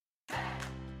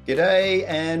G'day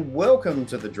and welcome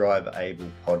to the Drive Able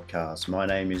podcast. My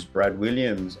name is Brad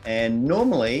Williams, and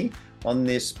normally on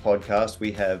this podcast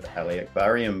we have Ali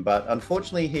Akbarian, but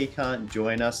unfortunately he can't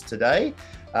join us today.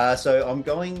 So I'm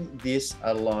going this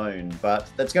alone, but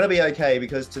that's going to be okay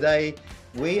because today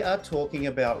we are talking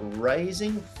about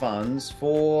raising funds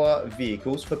for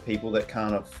vehicles for people that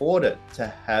can't afford it to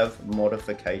have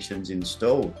modifications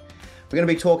installed. We're going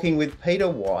to be talking with Peter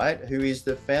White, who is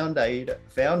the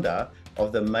founder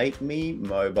of the Make Me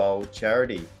Mobile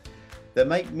charity. The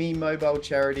Make Me Mobile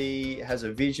charity has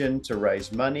a vision to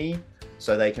raise money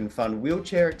so they can fund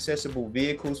wheelchair accessible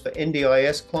vehicles for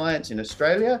NDIS clients in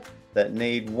Australia that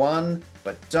need one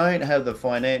but don't have the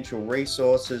financial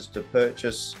resources to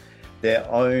purchase their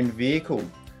own vehicle.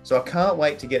 So I can't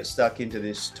wait to get stuck into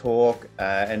this talk,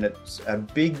 and it's a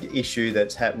big issue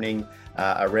that's happening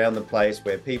around the place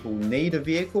where people need a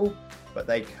vehicle but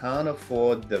they can't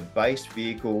afford the base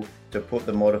vehicle to put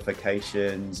the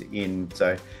modifications in.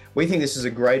 So we think this is a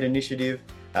great initiative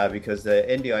because the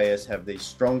NDIS have these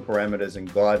strong parameters and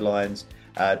guidelines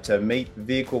to meet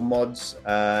vehicle mods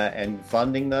and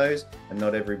funding those, and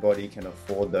not everybody can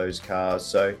afford those cars.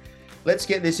 So let's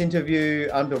get this interview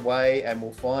underway and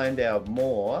we'll find out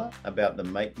more about the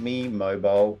Make Me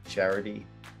Mobile charity.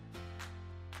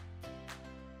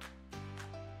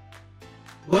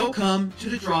 Welcome to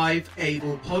the Drive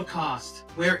Able podcast,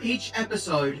 where each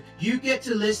episode you get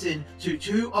to listen to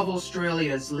two of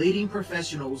Australia's leading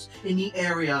professionals in the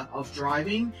area of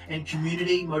driving and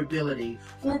community mobility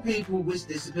for people with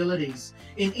disabilities.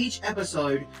 In each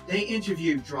episode, they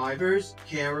interview drivers,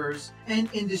 carers, and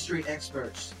industry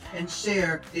experts and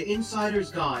share the insider's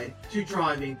guide to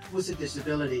driving with a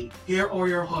disability. Here are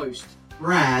your hosts,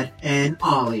 Brad and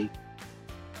Ali.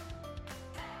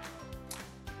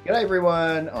 G'day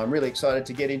everyone, I'm really excited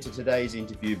to get into today's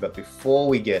interview, but before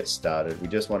we get started, we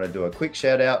just want to do a quick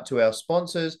shout out to our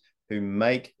sponsors who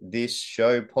make this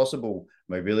show possible,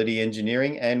 Mobility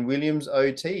Engineering and Williams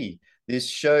OT. This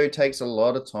show takes a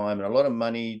lot of time and a lot of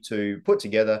money to put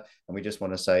together, and we just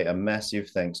want to say a massive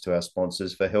thanks to our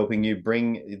sponsors for helping you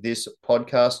bring this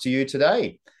podcast to you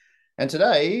today. And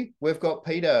today we've got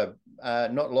Peter,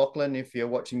 not Lachlan, if you're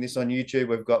watching this on YouTube,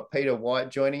 we've got Peter White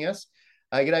joining us.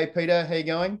 G'day, Peter. How you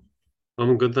going?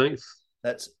 I'm good, thanks.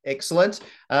 That's excellent.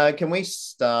 Can we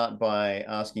start by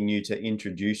asking you to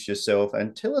introduce yourself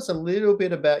and tell us a little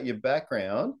bit about your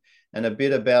background and a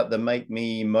bit about the Make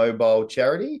Me Mobile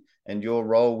charity and your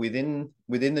role within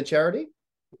the charity?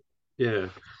 Yeah.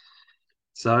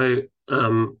 So,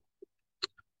 I'm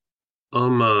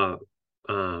a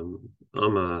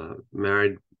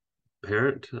married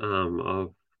parent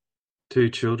of two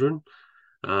children.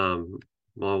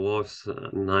 My wife's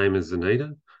name is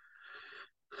Anita.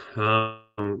 I've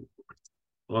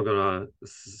got a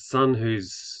son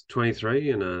who's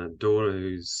 23 and a daughter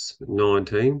who's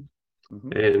 19.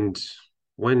 Mm-hmm. And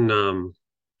when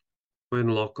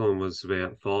Lachlan was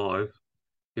about 5,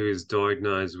 he was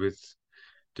diagnosed with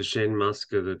Duchenne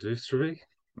muscular dystrophy.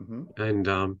 Mm-hmm. And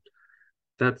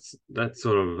that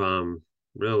sort of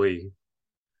really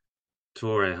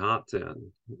tore our hearts out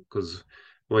because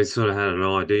we sort of had an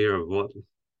idea of what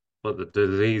the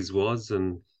disease was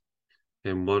and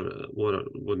what it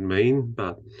would mean.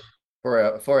 But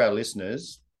for our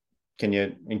listeners, can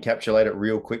you encapsulate it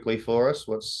real quickly for us?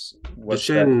 What's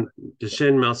Duchenne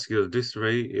muscular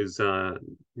dystrophy is a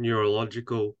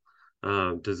neurological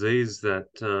disease that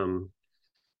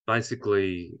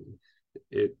basically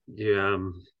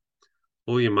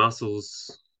all your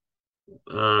muscles.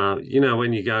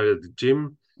 When you go to the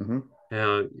gym, mm-hmm.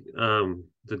 How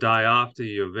the day after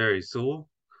you're very sore.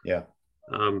 Yeah.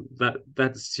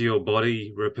 That's your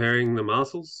body repairing the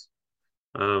muscles.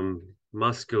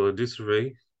 Muscular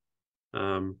dystrophy.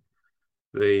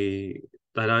 They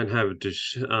don't have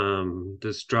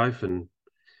dystrophin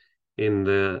in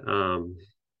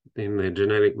their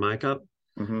genetic makeup.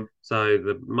 Mm-hmm. So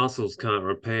the muscles can't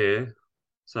repair.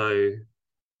 So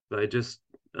they just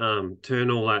turn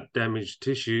all that damaged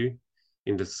tissue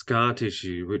into scar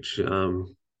tissue, which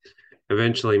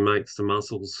eventually makes the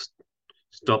muscles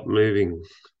stop moving.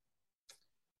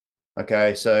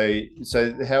 Okay, so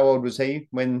how old was he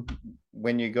when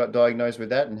you got diagnosed with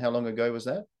that, and how long ago was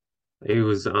that? He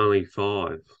was only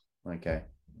 5. Okay,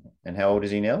 and how old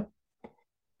is he now?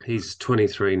 He's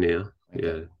 23 now. Okay.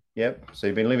 Yeah. Yep. So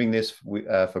you've been living this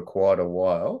for quite a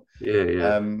while.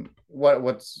 Yeah.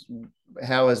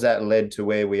 How has that led to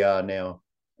where we are now?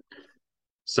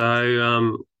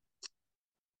 So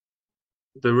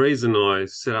the reason I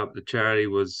set up the charity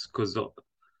was because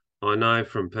I know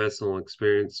from personal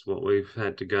experience what we've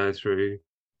had to go through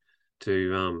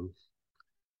to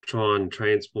try and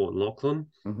transport Lachlan.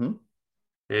 Mm-hmm.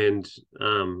 And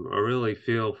I really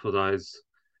feel for those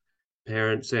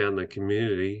parents out in the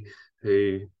community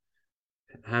who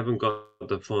haven't got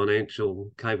the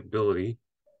financial capability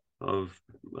of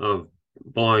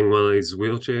buying one of these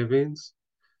wheelchair vans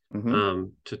Mm-hmm.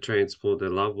 to transport their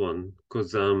loved one,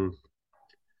 because it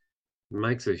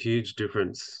makes a huge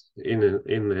difference in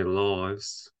their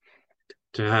lives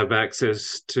to have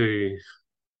access to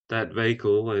that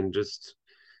vehicle and just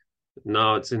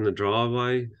know it's in the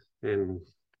driveway and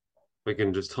we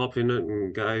can just hop in it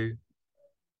and go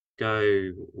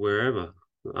wherever,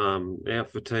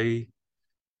 out for tea,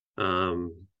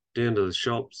 um, down to the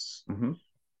shops, Mm-hmm.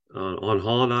 on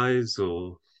holidays,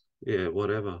 or yeah,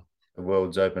 whatever. The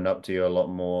world's opened up to you a lot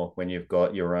more when you've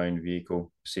got your own vehicle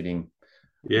sitting,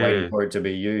 waiting Yeah, for it to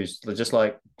be used, just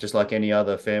like any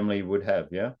other family would have.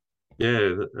 Yeah.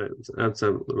 yeah, that's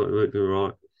absolutely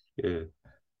right. Yeah.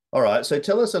 All right. So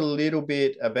tell us a little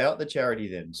bit about the charity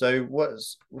then.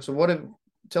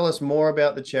 Tell us more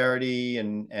about the charity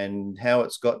and how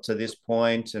it's got to this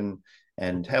point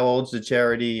and how old's the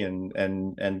charity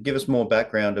and give us more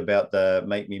background about the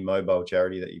Make Me Mobile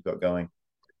charity that you've got going.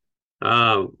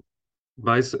 Uh,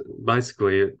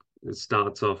 basically, it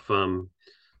starts off.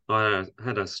 I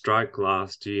had a stroke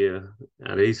last year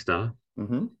at Easter,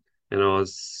 Mm-hmm. and I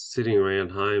was sitting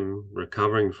around home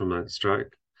recovering from that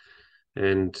stroke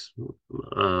and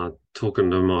talking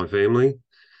to my family.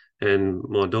 And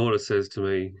my daughter says to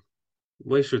me,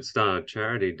 "We should start a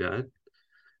charity, Dad."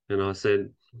 And I said,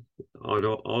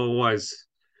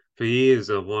 for years,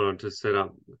 I've wanted to set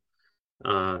up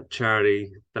a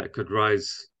charity that could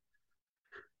raise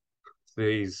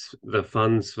the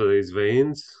funds for these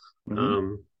vans. Mm-hmm.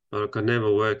 Um, but I could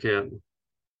never work out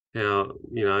how,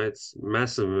 it's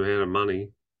massive amount of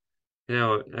money.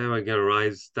 How are we going to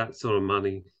raise that sort of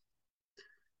money?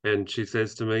 And she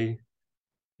says to me,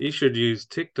 "You should use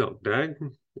TikTok, Dad,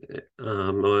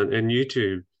 and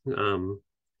YouTube." Um,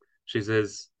 she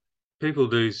says, "People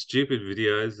do stupid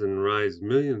videos and raise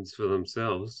millions for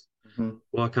themselves. Mm-hmm.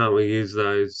 Why can't we use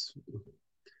those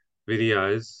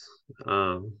videos,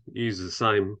 use the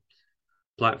same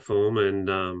platform and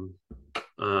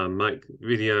make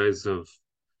videos of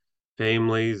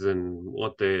families and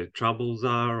what their troubles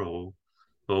are, or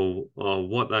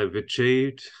what they've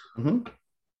achieved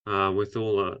Mm-hmm. with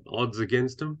all the odds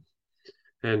against them,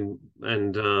 and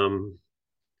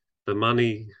the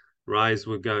money raised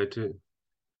would go to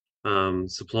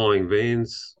supplying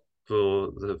vans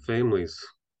for the families."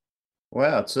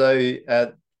 Wow. So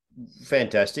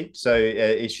fantastic. So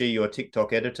is she your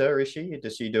TikTok editor? Is she?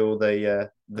 Does she do all the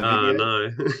video?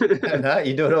 No. No,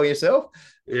 you do it all yourself.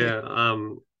 Yeah,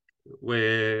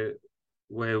 we're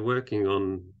working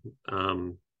on,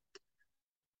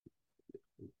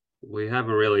 we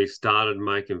haven't really started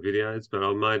making videos, but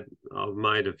I've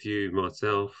made a few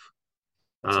myself,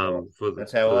 That's how for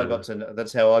that's how I got to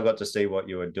that's how I got to see what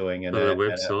you were doing, and the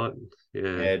website.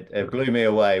 Yeah. it blew me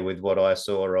away with what I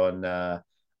saw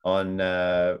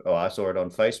I saw it on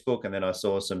Facebook, and then I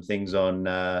saw some things on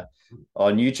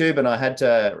YouTube, and I had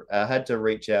to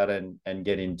reach out and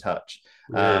get in touch.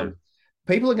 Yeah.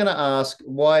 People are going to ask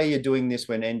why you're doing this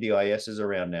when NDIS is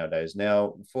around nowadays.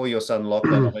 Now, for your son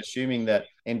Lachlan, I'm assuming that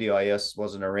NDIS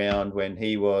wasn't around when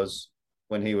he was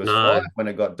No, 5 when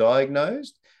it got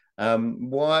diagnosed.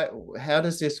 Why? How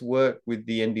does this work with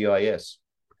the NDIS?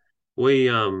 we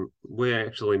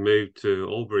actually moved to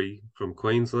Albury from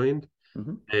Queensland,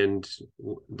 Mm-hmm. and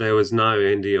there was no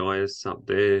NDIS up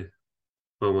there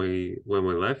when we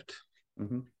left.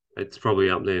 Mm-hmm. It's probably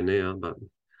up there now, but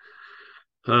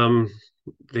um,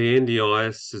 the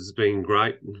NDIS has been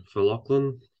great for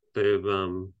Lachlan. They've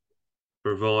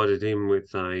provided him with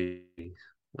a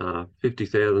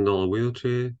 $50,000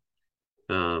 wheelchair,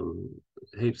 um,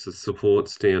 heaps of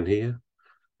supports down here.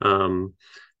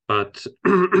 But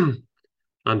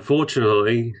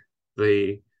unfortunately,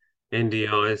 the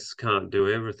NDIS can't do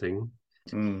everything,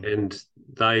 Mm. and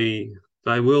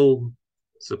they will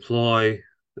supply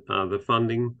the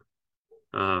funding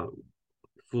uh,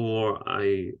 for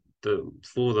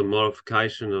the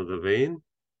modification of the van,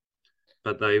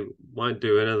 but they won't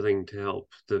do anything to help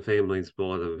the families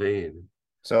buy the van.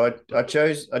 So I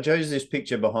chose this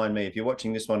picture behind me. If you're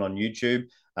watching this one on YouTube,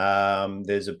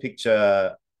 there's a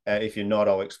picture. If you're not,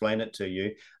 I'll explain it to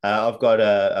you. I've got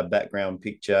a background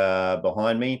picture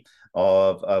behind me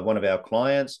of one of our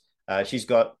clients. She's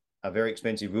got a very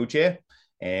expensive wheelchair,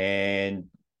 and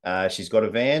she's got a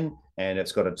van, and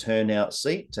it's got a turnout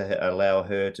seat to allow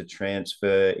her to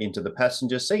transfer into the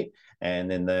passenger seat,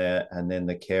 and then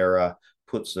the carer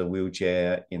puts the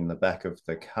wheelchair in the back of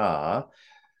the car.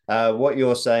 What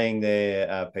you're saying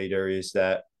there, Peter, is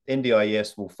that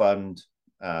NDIS will fund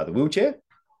the wheelchair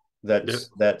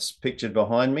that's pictured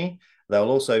behind me. They'll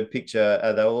also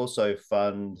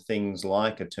fund things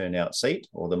like a turnout seat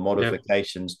or the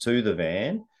modifications to the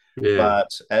van. Yeah. But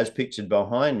as pictured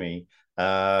behind me,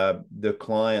 the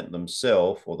client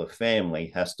themselves or the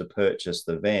family has to purchase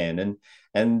the van.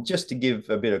 And just to give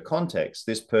a bit of context,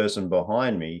 this person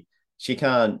behind me, she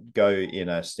can't go in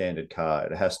a standard car.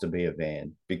 It has to be a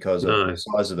van because of the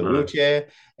size of the wheelchair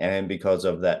and because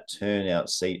of that turnout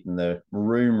seat and the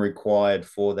room required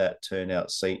for that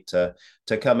turnout seat to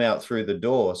come out through the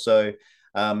door. So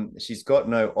she's got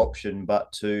no option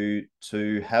but to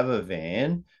have a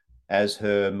van as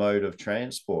her mode of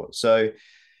transport. So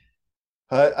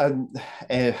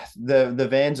the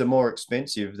vans are more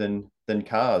expensive than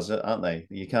cars, aren't they?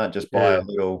 You can't just buy a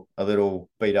little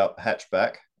beat up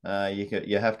hatchback.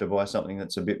 You have to buy something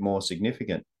that's a bit more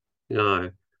significant. No,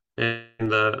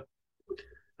 and the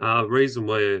reason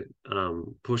we're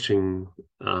pushing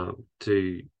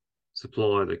to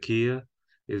supply the Kia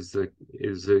is the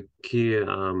Kia.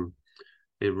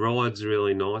 It rides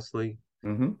really nicely,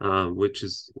 which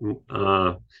is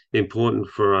important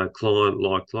for a client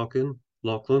like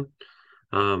Lachlan,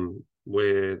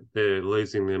 where they're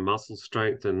losing their muscle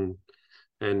strength and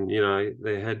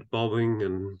their head bobbing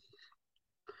and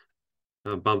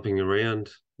bumping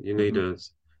around. You need a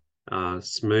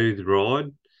smooth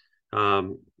ride.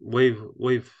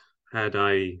 We've had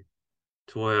a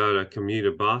Toyota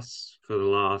commuter bus for the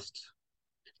last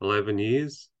 11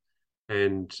 years,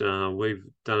 and we've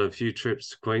done a few trips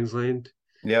to Queensland.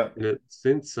 Yeah,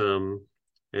 since and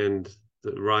the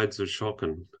roads are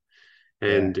shocking.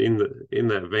 And in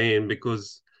that van,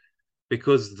 because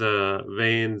the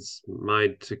van's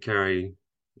made to carry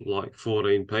like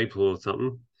 14 people or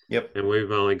something. Yep. And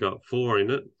we've only got 4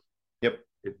 in it. Yep.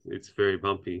 It's very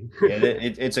bumpy.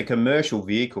 It's a commercial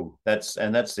vehicle. That's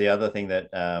the other thing that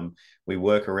we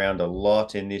work around a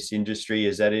lot in this industry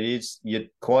is that you're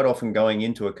quite often going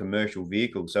into a commercial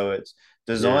vehicle. So it's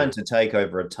designed to take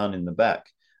over a ton in the back.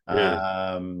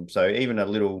 So even a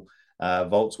little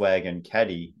Volkswagen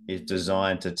Caddy is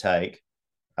designed to take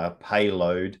a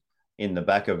payload in the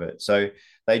back of it. So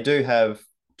they do have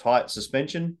tight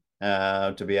suspension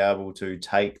to be able to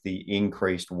take the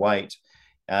increased weight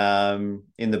in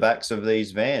the backs of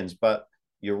these vans. But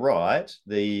you're right,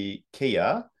 the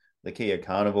Kia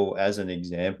Carnival, as an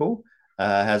example,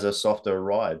 has a softer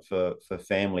ride for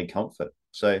family comfort.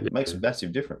 So it makes a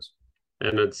massive difference.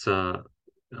 And it's I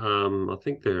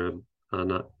think they're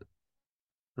an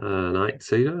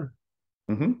 8-seater.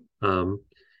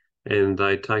 And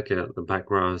they take out the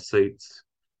back row seats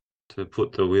to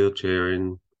put the wheelchair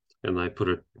in, and they put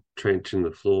a trench in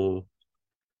the floor.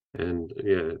 And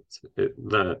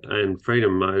and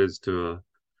Freedom Motors do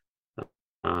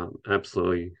a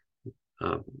absolutely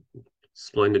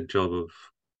splendid job of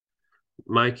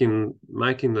making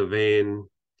the van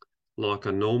like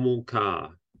a normal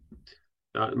car.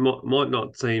 It might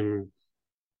not seem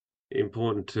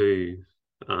important to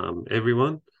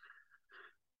everyone,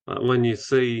 but when you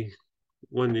see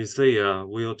a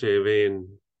wheelchair van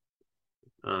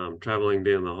traveling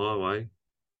down the highway,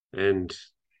 and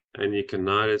you can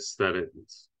notice that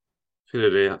it's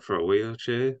fitted out for a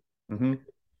wheelchair.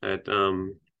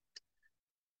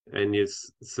 And you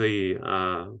see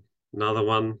another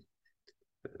one,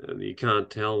 you can't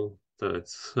tell that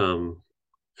it's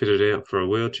fitted out for a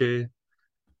wheelchair.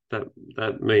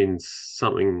 That means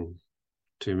something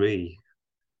to me,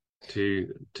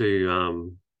 to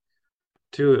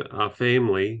our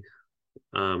family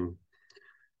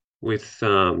with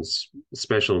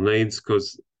special needs,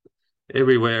 because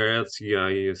everywhere else you go,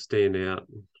 you stand out.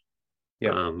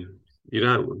 You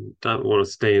don't want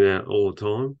to stand out all the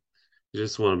time. You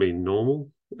just want to be normal.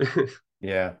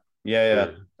 Yeah.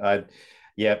 I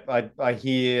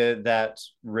hear that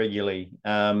regularly.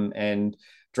 And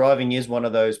driving is one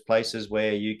of those places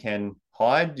where you can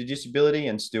hide your disability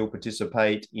and still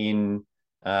participate in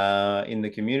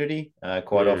the community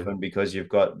quite often, because you've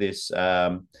got this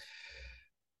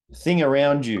thing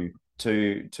around you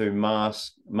to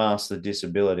mask the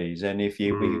disabilities. And if we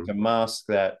can mask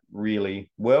that really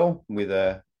well with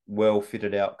a well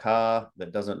fitted out car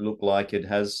that doesn't look like it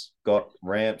has got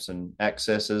ramps and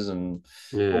accesses and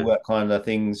all that kind of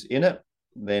things in it,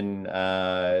 then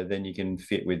you can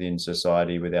fit within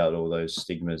society without all those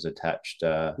stigmas attached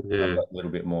a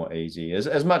little bit more easy.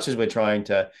 As much as we're trying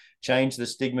to change the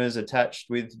stigmas attached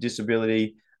with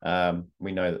disability,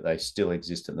 we know that they still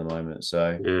exist at the moment.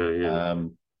 So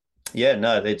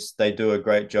they do a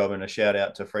great job, and a shout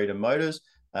out to Freedom Motors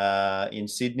in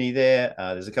Sydney there.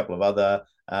 There's a couple of other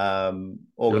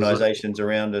organisations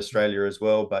around Australia as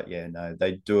well. But yeah, no,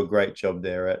 they do a great job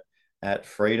there at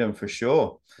Freedom for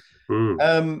sure.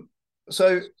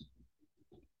 So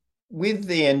with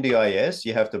the NDIS,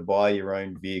 you have to buy your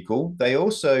own vehicle. They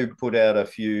also put out a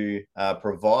few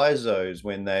provisos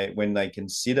when they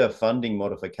consider funding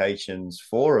modifications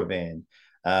for a van.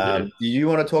 Do you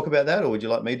want to talk about that, or would you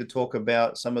like me to talk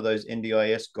about some of those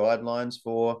NDIS guidelines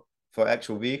for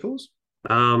actual vehicles?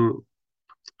 I'm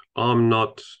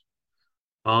not.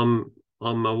 I'm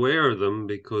aware of them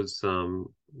because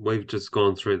we've just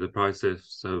gone through the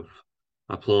process of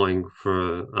applying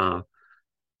for.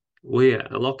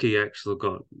 Lockie actually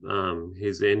got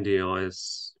his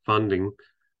NDIS funding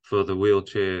for the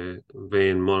wheelchair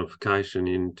van modification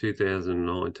in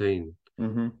 2019.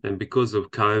 And because of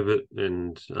COVID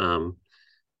and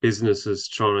businesses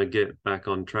trying to get back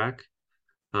on track,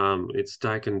 it's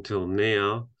taken till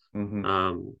now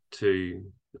to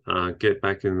get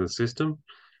back in the system.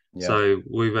 Yeah. So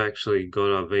we've actually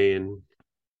got a van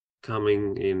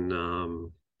coming in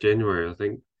January, I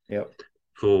think. Yep.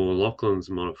 For Lachlan's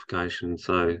modification.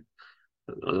 So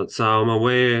I'm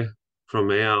aware from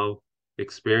our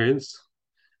experience,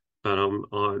 but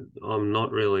I'm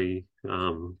not really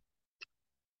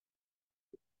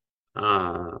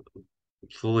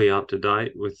fully up to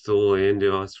date with all the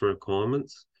NDIS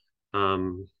requirements.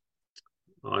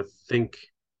 I think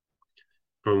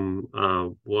from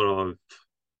what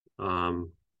I've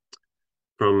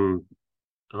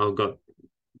got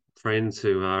friends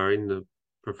who are in the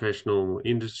professional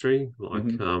industry, like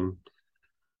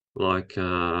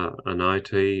an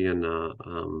IT and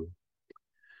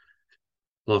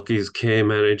Lockie's care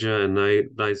manager, and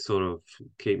they sort of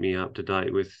keep me up to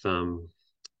date with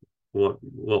what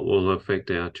will affect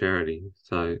our charity.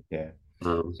 So yeah,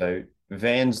 so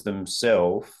vans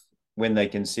themselves, when they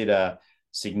consider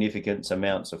significant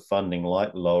amounts of funding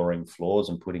like lowering floors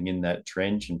and putting in that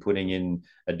trench and putting in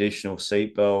additional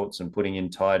seat belts and putting in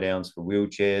tie downs for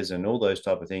wheelchairs and all those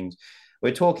type of things,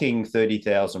 we're talking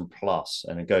 30,000 plus,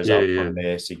 and it goes up from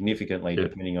there significantly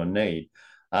depending on need.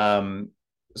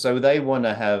 So they want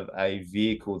to have a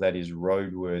vehicle that is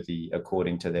roadworthy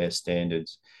according to their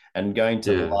standards and going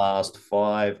to last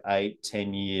 5, 8,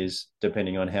 10 years,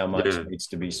 depending on how much needs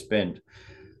to be spent.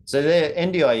 So their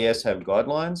NDIS have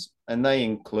guidelines, and they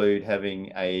include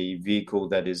having a vehicle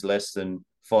that is less than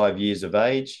 5 years of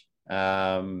age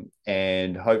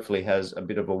and hopefully has a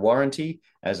bit of a warranty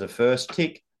as a first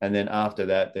tick. And then after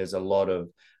that, there's a lot of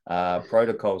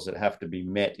protocols that have to be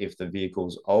met if the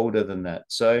vehicle's older than that.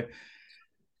 So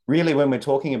really, when we're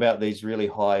talking about these really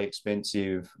high,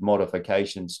 expensive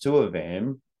modifications to a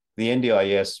van, the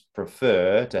NDIS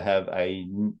prefer to have a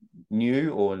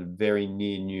new or very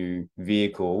near new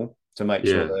vehicle to make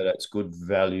sure that it's good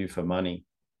value for money.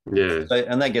 Yeah. So,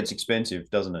 and that gets expensive,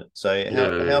 doesn't it? So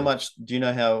how much, do you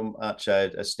know how much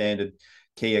a standard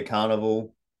Kia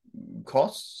Carnival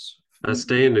costs? A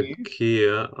standard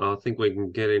Kia, I think we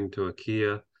can get into a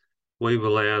Kia. We've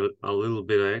allowed a little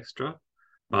bit of extra,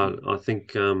 but I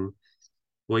think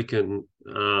we can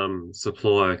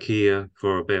supply a Kia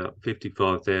for about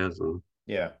 55,000.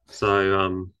 Yeah.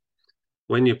 So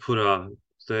when you put a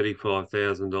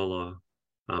 $35,000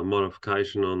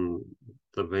 modification on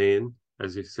the van,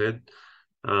 as you said,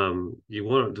 you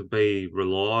want it to be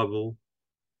reliable,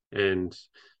 and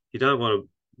you don't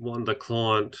want the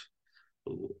client.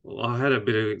 I had a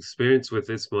bit of experience with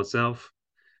this myself.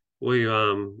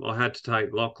 I had to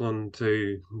take Lachlan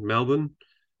to Melbourne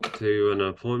to an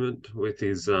appointment with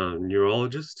his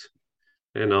neurologist,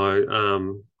 and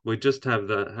we just had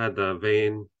the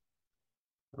van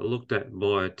looked at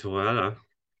by Toyota,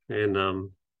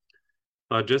 and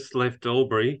I just left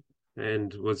Albury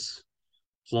and was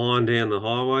flying down the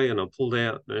highway, and I pulled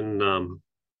out and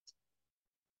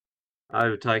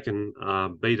overtaken a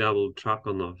B-double truck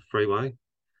on the freeway,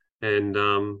 and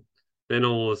then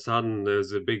all of a sudden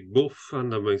there's a big woof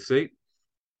under my seat,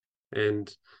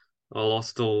 and I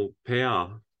lost all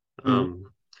power.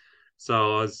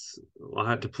 So I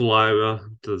had to pull over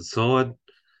to the side,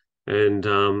 and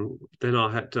then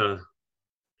I had to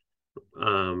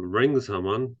ring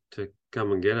someone to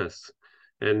come and get us.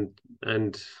 And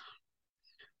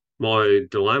my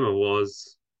dilemma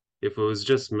was, if it was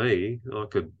just me, I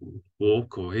could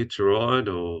walk or hitch a ride,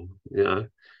 or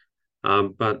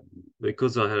but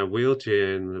because I had a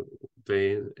wheelchair in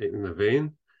the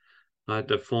van, I had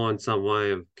to find some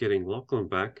way of getting Lachlan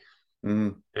back.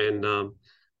 And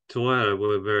Toyota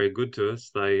were very good to us.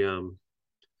 The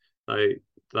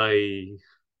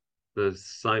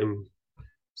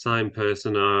same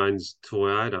person owns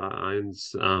Toyota,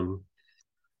 owns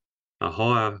a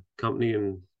hire company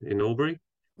in Albury,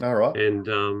 All right.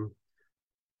 and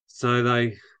so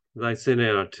they sent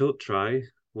out a tilt tray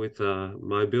with a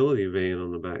mobility van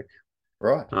on the back.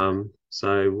 Right.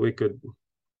 So we could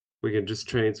just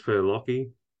transfer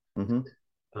Lockie, Mm-hmm.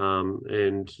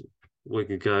 and we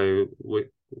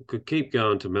could keep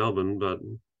going to Melbourne, but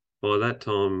by that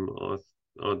time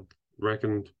I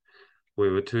reckoned we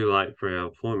were too late for our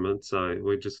appointment, so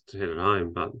we just headed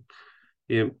home. But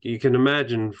you can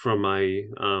imagine from a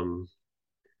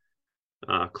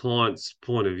client's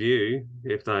point of view,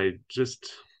 if they just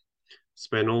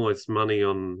spend all this money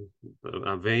on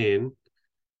a van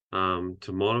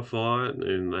to modify it,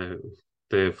 and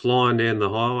they're flying down the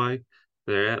highway,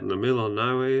 they're out in the middle of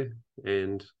nowhere,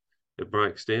 and it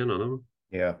breaks down on them.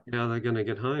 Yeah. How are they going to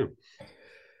get home?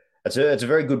 It's a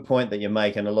very good point that you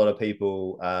make, and a lot of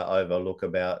people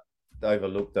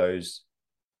overlook those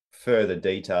further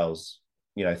details.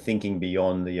 You know, thinking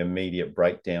beyond the immediate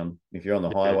breakdown. If you're on the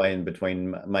Yeah. highway and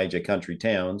between major country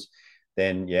towns,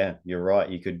 then yeah, you're right.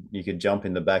 You could jump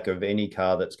in the back of any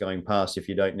car that's going past if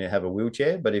you don't have a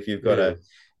wheelchair. But if you've got Yeah.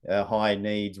 a high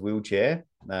needs wheelchair,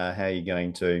 how are you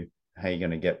going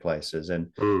to get places?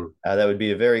 And Mm. that would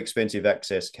be a very expensive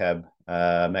access cab,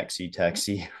 maxi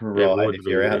taxi It ride would if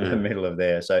be, you're out in the yeah. middle of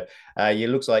there. So it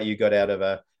looks like you got out of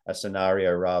a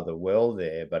scenario rather well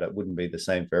there, but it wouldn't be the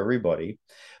same for everybody.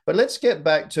 But let's get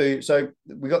back to, so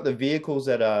we got the vehicles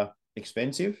that are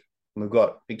expensive. We've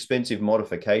got expensive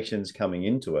modifications coming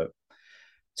into it.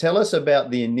 Tell us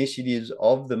about the initiatives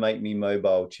of the Make Me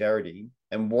Mobile charity,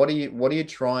 and what are you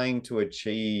trying to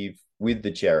achieve with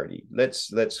the charity? Let's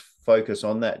focus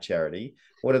on that charity.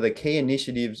 What are the key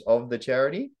initiatives of the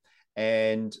charity,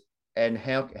 and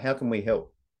how can we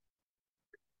help?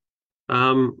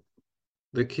 Um,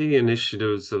 the key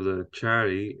initiatives of the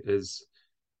charity is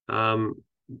um,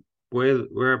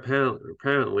 we're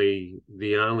apparently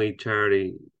the only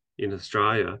charity in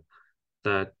Australia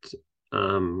that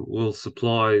will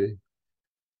supply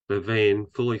the van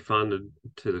fully funded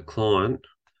to the client.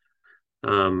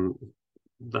 Um,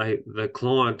 the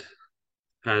client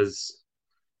has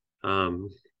um,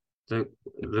 the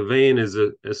van is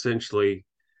essentially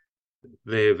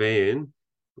their van,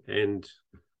 and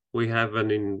we have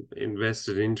an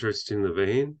invested interest in the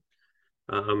van.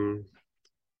 Um,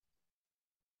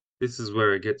 this is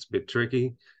where it gets a bit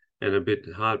tricky and a bit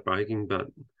heartbreaking, but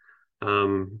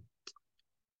um,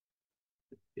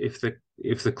 if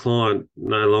the client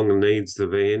no longer needs the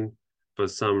van for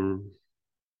some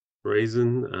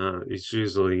reason, it's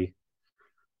usually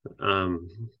um,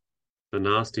 the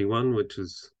nasty one, which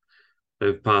is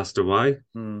they've passed away.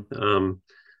 Mm. Um,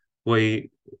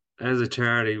 we, as a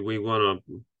charity, we want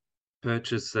to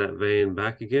purchase that van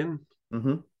back again,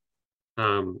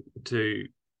 Mm-hmm. to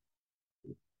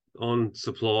on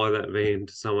supply that van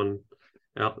to someone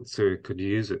else who could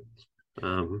use it.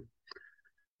 Um,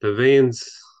 the vans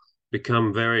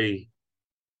become very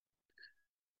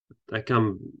they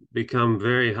come become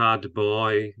very hard to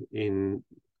buy in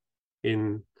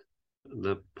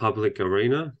the public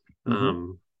arena.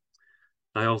 Mm-hmm.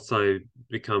 They also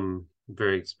become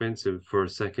very expensive for a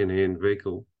second-hand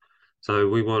vehicle. So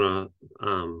we want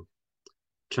to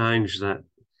change that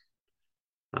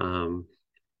um,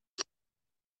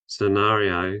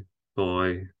 scenario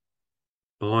by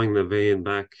buying the van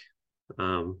back.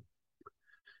 Um,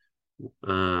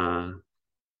 uh,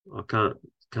 I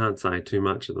can't say too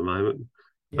much at the moment,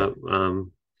 Yeah. but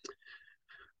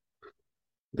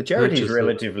The charity is purchase it.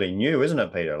 relatively new, isn't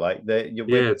it, Peter? Like Yeah,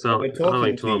 it's we're only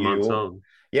talking to 12 months you. old.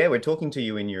 Yeah, we're talking to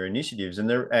you in your initiatives, and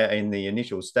they're in the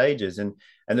initial stages, and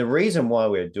the reason why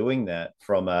we're doing that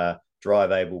from a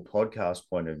Drive Able podcast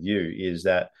point of view is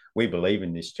that we believe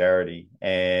in this charity,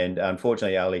 and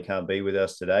unfortunately, Ali can't be with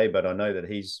us today, but I know that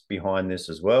he's behind this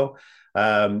as well.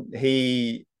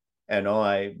 He and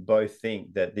I both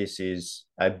think that this is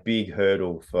a big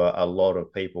hurdle for a lot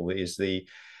of people. Is the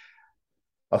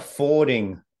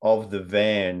affording of the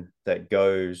van that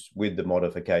goes with the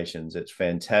modifications. It's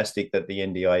fantastic that the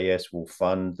NDIS will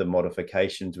fund the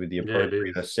modifications with the Yeah, it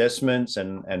appropriate is. assessments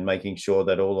and making sure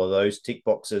that all of those tick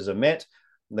boxes are met.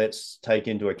 Let's take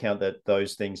into account that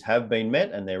those things have been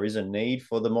met and there is a need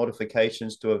for the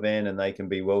modifications to a van, and they can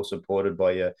be well supported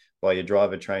by your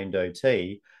driver trained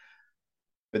OT.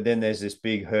 But then there's this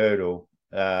big hurdle,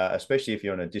 especially if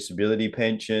you're on a disability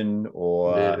pension,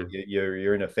 or Yeah.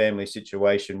 you're in a family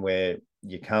situation where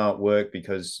you can't work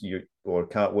because you or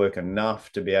can't work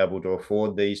enough to be able to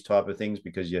afford these type of things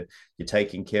because you're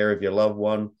taking care of your loved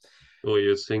one. Or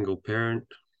you're a single parent.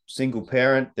 Single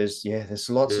parent, there's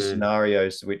lots of Yeah.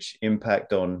 scenarios which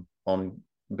impact on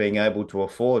being able to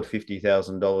afford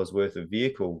 $50,000 worth of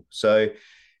vehicle. So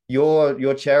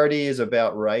Your charity is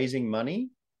about raising money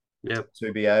Yep.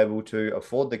 to be able to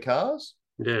afford the cars,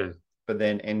 Yeah. but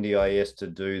then NDIS to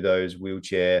do those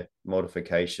wheelchair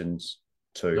modifications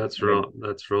too. That's right.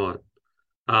 That's right.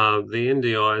 The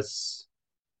NDIS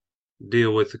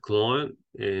deal with the client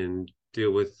and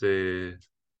deal with their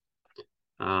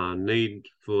need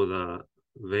for the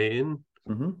van.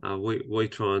 Mm-hmm. We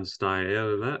try and stay out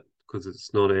of that because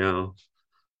it's not our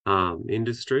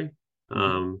industry. Mm-hmm.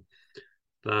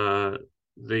 Um,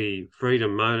 the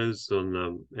Freedom Motors and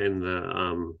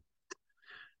the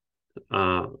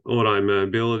auto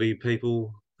mobility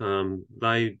people,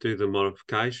 they do the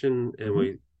modification, and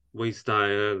Mm-hmm. we stay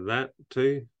out of that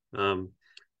too.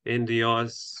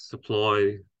 NDI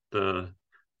supply the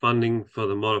funding for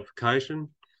the modification.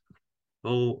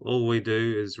 All we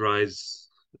do is raise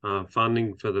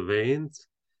funding for the vans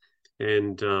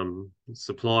and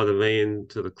supply the van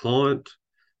to the client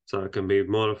so it can be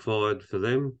modified for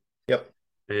them. Yep.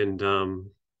 And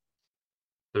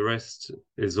the rest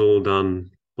is all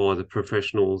done by the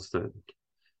professionals that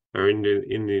are in the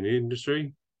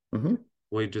industry. Mm-hmm.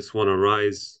 We just want to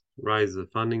raise the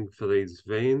funding for these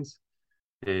vans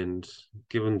and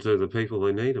give them to the people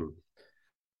who need them.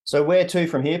 So where to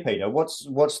from here, Peter?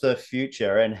 What's the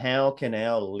future, and how can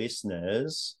our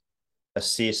listeners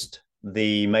assist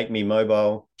the Make Me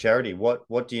Mobile charity?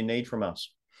 What do you need from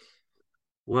us?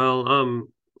 Well,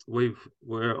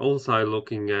 we're also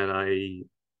looking at a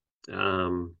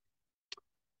um,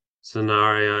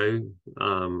 scenario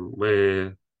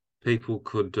where people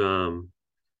could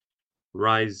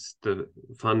raise the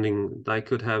funding. They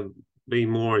could be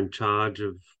more in charge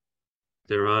of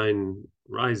their own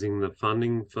raising the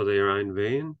funding for their own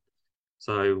van.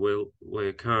 So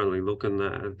we're currently looking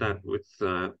at that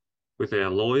with our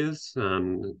lawyers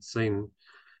and seeing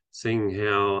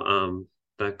how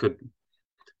that could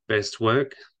best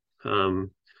work. So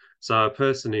a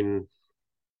person in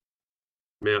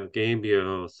Mount Gambier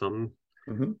or something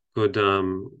Mm-hmm. could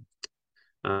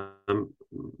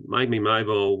Make Me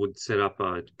Mobile would set up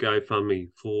a GoFundMe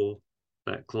for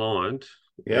that client,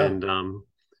 Yeah. and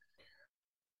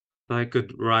they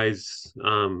could raise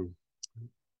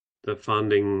the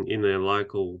funding in their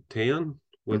local town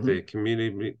with Mm-hmm. their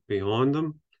community behind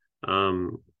them,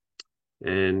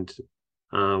 and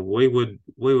we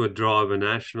would drive a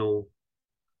national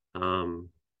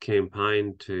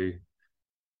campaign to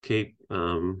keep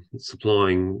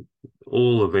supplying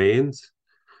all the vans.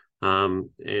 And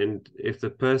if the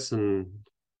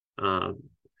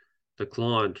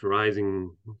client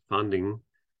raising funding,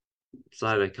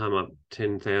 say they come up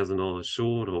 $10,000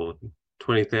 short or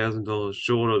 $20,000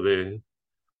 short of their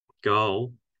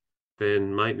goal,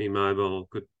 then Make Me Mobile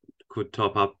could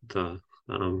top up the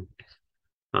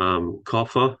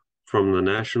coffer from the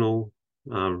national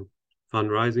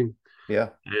fundraising, Yeah.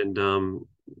 and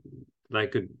they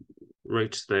could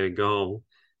reach their goal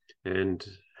and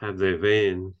have their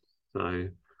van. So,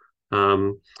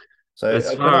 um, So as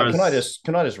can I far as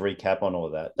can I just recap on all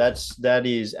of that? That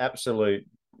is absolute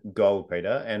gold,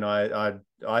 Peter, and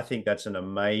I think that's an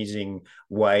amazing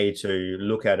way to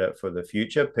look at it for the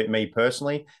future. Me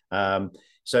personally,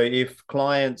 so if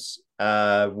clients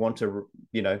want to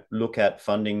look at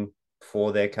funding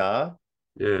for their car,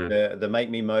 yeah, the Make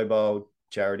Me Mobile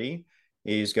charity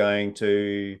is going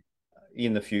to,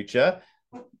 in the future,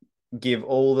 give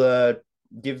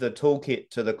the toolkit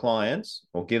to the clients,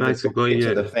 or give the basically, toolkit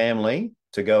to the yeah, family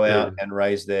to go yeah, out and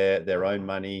raise their own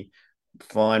money,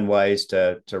 find ways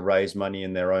to raise money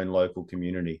in their own local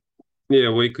community. yeah.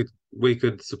 We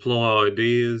could supply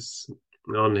ideas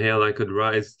on how they could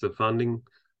raise the funding.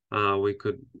 We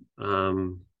could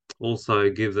also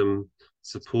give them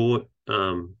support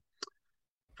from.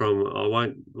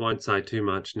 I won't say too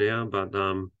much now, but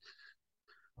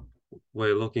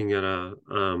we're looking at a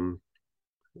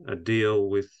deal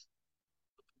with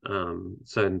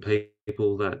certain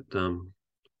people that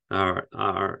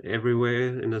are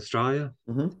everywhere in Australia.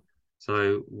 Mm-hmm.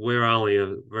 So we're only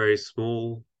a very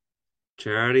small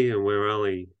charity, and we're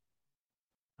only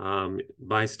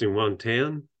based in one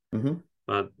town. Mm-hmm.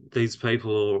 But these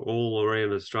people are all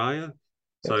around Australia.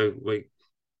 Yep. So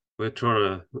we're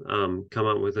trying to come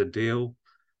up with a deal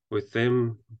with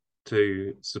them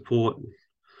to support.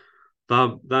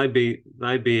 They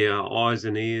be our eyes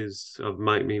and ears of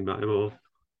Make Me Mobile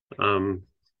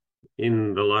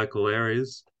in the local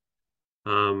areas,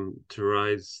 to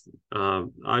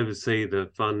oversee the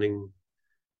funding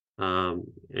and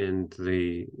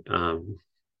the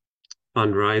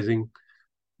fundraising,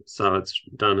 so it's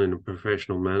done in a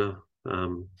professional manner.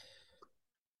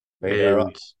 Peter,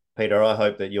 And Peter, I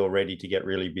hope that you're ready to get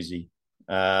really busy.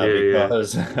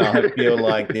 because I feel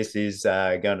like this is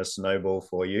going to snowball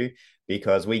for you,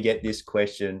 because we get this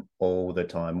question all the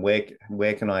time.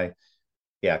 Where can I?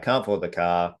 Yeah, I can't afford the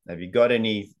car. Have you got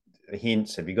any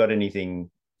hints? Have you got anything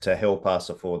to help us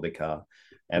afford the car?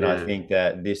 And I think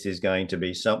that this is going to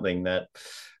be something that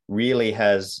really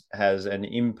has an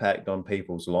impact on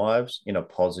people's lives in a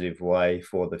positive way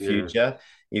for the future.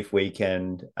 If we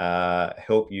can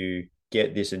help you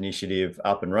get this initiative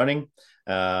up and running,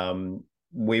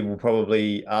 we will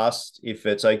probably ask if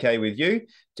it's okay with you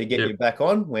to get you back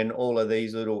on when all of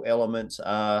these little elements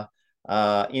are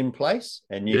in place,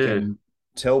 and you can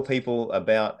tell people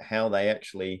about how they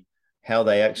actually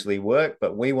work.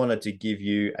 But we wanted to give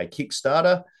you a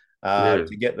Kickstarter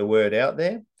to get the word out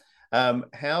there.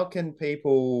 How can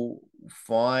people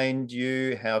find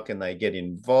you? How can they get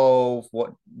involved?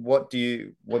 What do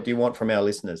you want from our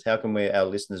listeners? How can our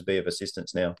listeners be of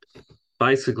assistance now?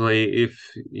 Basically, if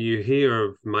you hear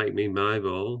of Make Me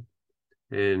Mobile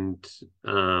and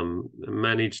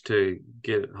manage to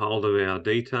get hold of our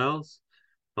details,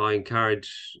 I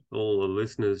encourage all the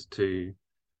listeners to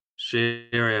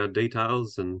share our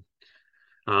details, and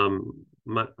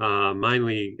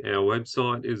mainly our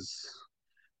website is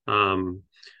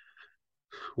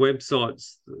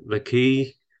website's the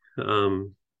key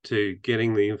to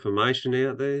getting the information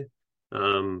out there.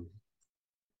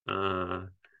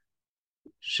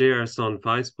 Share us on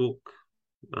Facebook.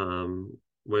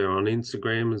 We're on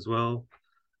Instagram as well.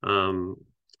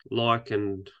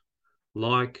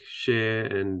 Like, share,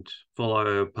 and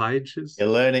follow our pages. You're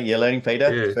learning,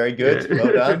 Peter. Yeah, very good. Yeah.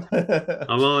 Well done.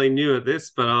 I'm only new at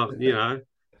this, but I'm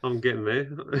getting there.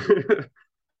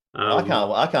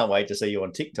 I can't wait to see you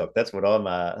on TikTok. That's what I'm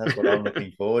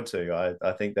looking forward to.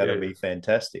 I think that'll be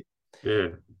fantastic. Yeah.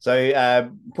 So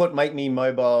put Make Me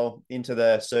Mobile into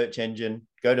the search engine,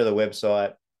 go to the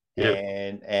website,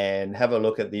 and have a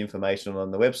look at the information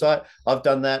on the website. I've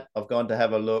done that. I've gone to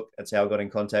have a look. That's how I got in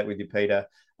contact with you, Peter.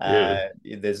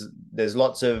 There's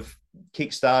lots of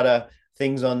Kickstarter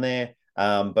things on there,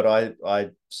 but I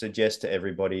suggest to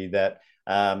everybody that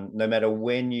no matter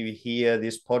when you hear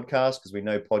this podcast, because we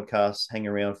know podcasts hang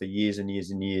around for years and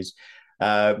years and years,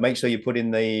 make sure you put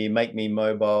in the Make Me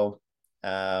Mobile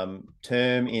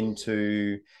term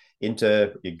into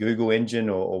your Google engine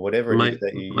or whatever it is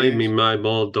that you use.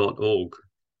 MakeMeMobile.org.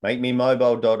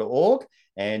 MakeMeMobile.org,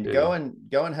 and go and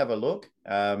have a look.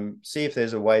 See if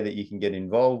there's a way that you can get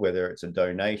involved, whether it's a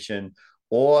donation,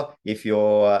 or if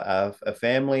you're a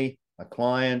family, a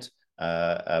client,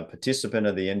 a participant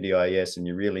of the NDIS, and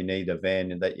you really need a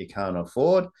van that you can't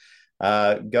afford.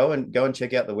 Go and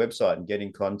check out the website and get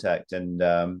in contact. And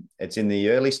it's in the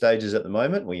early stages at the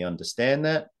moment. We understand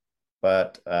that.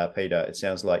 But Peter, it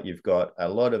sounds like you've got a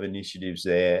lot of initiatives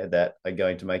there that are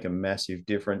going to make a massive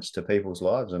difference to people's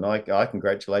lives. And I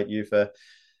congratulate you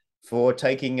for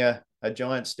taking a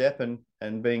giant step and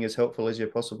being as helpful as you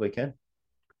possibly can.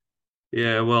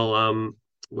 Yeah, well,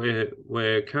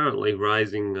 we're currently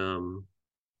raising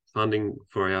funding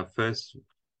for our first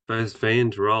van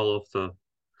to roll off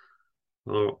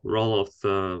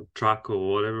the truck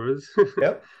or whatever it is.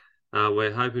 Yep.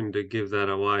 We're hoping to give that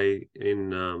away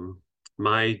in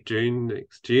May, June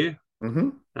next year.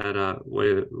 Mm-hmm.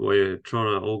 We're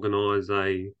trying to organise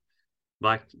a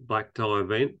black tie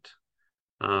event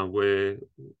where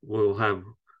we'll have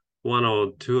one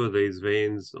or two of these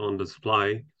vans on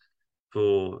display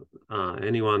for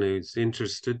anyone who's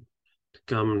interested to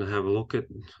come and have a look at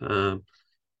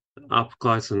up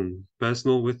close and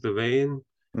personal with the van.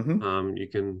 Mm-hmm. You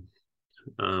can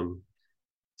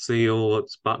see all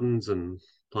its buttons and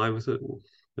play with it.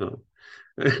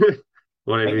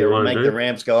 Whatever you want to do. Make the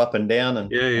ramps go up and down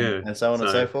and and so on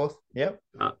and so forth. Yep.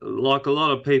 Like a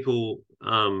lot of people,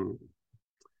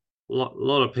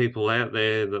 lot of people out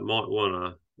there that might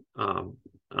want to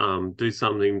do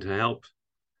something to help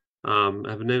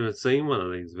have never seen one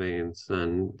of these vans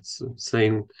and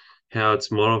seen how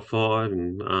it's modified,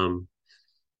 and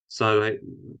so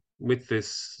with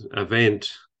this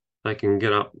event they can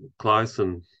get up close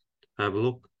and have a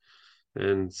look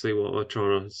and see what we're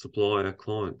trying to supply our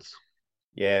clients.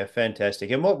 Yeah,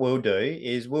 fantastic. And what we'll do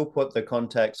is we'll put the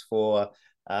contacts for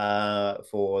the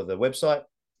website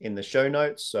in the show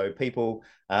notes. So people,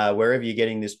 wherever you're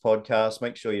getting this podcast,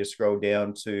 make sure you scroll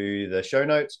down to the show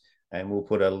notes, and we'll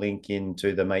put a link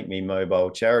into the Make Me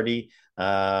Mobile charity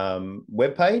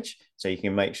webpage, so you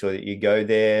can make sure that you go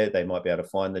there. They might be able to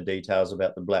find the details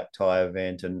about the black tie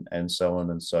event and so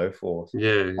on and so forth.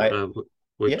 Yeah,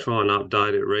 we try and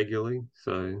update it regularly.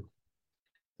 So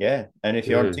yeah, and if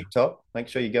you're on TikTok, make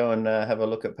sure you go and have a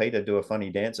look at Peter do a funny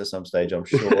dance at some stage, I'm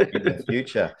sure, in the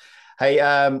future.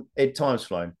 Hey, time's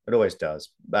flown. It always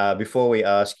does. Before we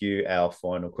ask you our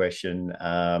final question,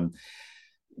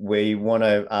 we want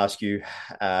to ask you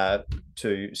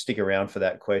to stick around for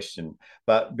that question.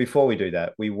 But before we do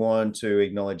that, we want to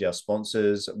acknowledge our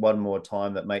sponsors one more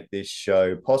time that make this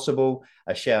show possible.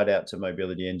 A shout out to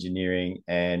Mobility Engineering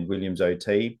and Williams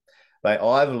OT. But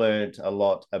I've learned a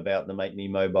lot about the Make Me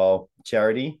Mobile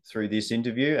charity through this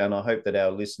interview, and I hope that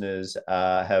our listeners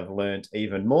have learned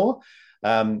even more.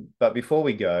 But before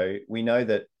we go, we know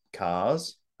that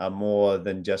cars are more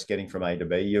than just getting from A to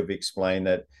B. You've explained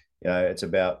that it's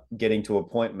about getting to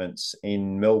appointments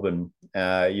in Melbourne.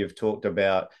 You've talked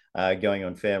about going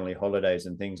on family holidays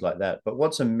and things like that. But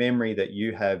what's a memory that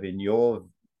you have in your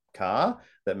car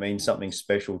that means something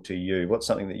special to you? What's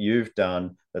something that you've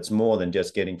done that's more than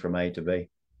just getting from A to B?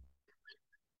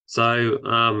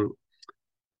 So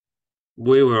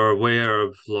we were aware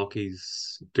of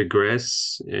Lockie's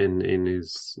digress in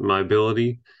his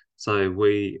mobility. So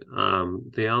we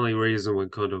the only reason we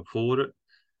could afford it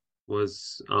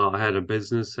was I had a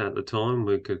business at the time.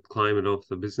 We could claim it off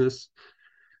the business.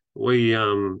 We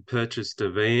purchased a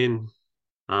van,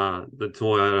 the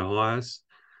Toyota Hiace.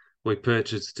 We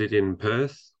purchased it in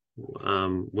Perth.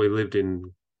 We lived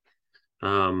in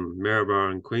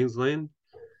Maryborough in Queensland.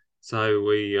 So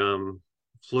we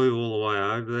flew all the way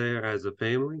over there as a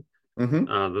family,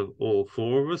 all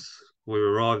four of us. We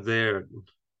arrived there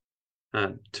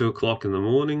at 2 o'clock in the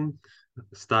morning,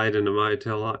 stayed in a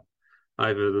motel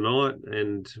over the night,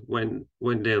 and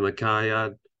went down the car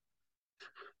yard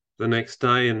the next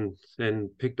day and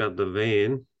picked up the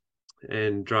van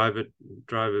and drove it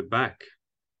back.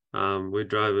 We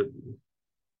drove it.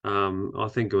 I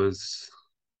think it was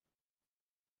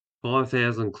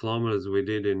 5,000 kilometers we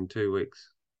did in 2 weeks.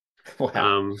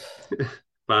 Wow.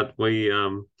 But we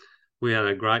had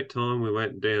a great time. We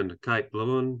went down to Cape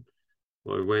Leeuwin.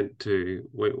 We went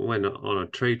on a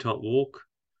treetop walk.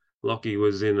 Lockie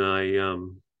was he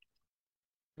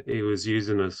was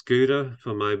using a scooter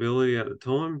for mobility at the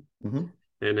time.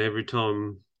 And every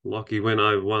time Lockie went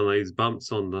over one of these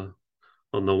bumps on the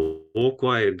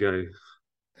walkway, it'd go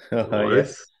like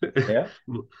this. Yeah.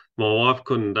 My wife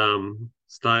couldn't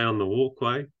stay on the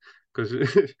walkway because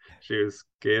she was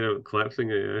scared of it collapsing.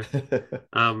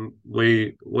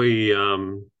 We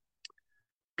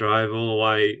drove all the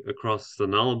way across the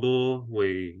Nullarbor.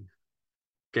 We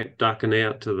kept ducking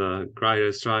out to the Great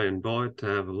Australian Bight to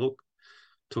have a look.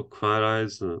 Took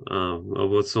photos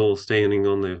of us all standing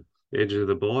on the edge of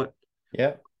the Bight.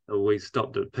 Yeah. We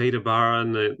stopped at Peterborough,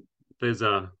 and there's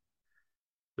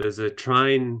a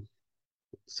train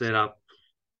set up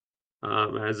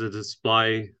as a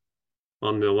display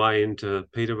on the way into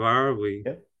Peterborough.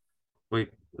 You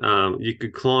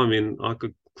could climb in. I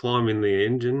could climb in the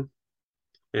engine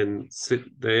and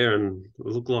sit there and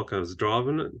look like I was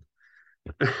driving it.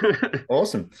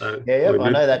 Awesome. Yeah.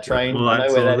 I know that train. I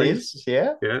know where that is.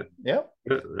 Yeah. Yeah.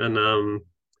 And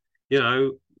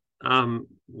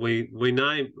we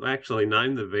actually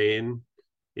named the van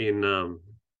in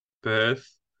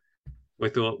Perth. We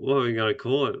thought, what are we going to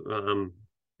call it?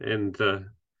 And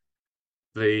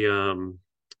the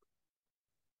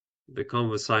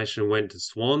conversation went to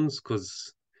swans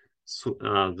because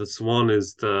the swan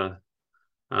is the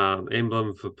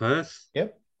emblem for Perth.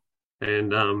 Yep.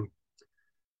 And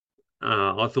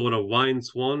I thought of Wayne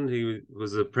Swan. He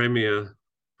was a premier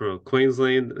for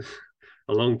Queensland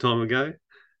a long time ago.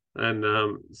 And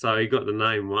so he got the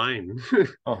name Wayne.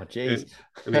 Oh, geez.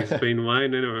 and he's been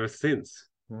Wayne ever since.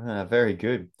 Very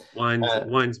good.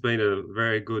 Wayne's been a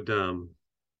very good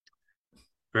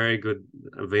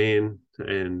van,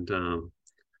 and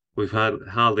we've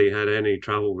hardly had any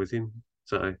trouble with him.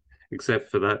 So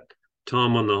except for that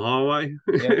time on the highway.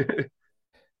 Yeah.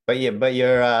 But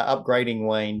you're upgrading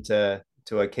Wayne to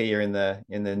a Kia in the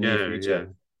near future.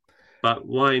 Yeah. But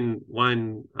Wayne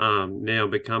now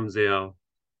becomes our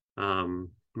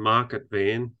market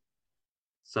van.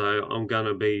 So I'm going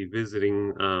to be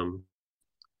visiting,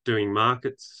 doing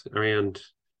markets around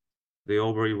the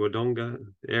Albury-Wodonga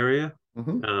area.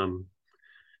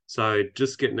 So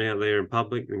just getting out there in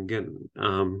public and getting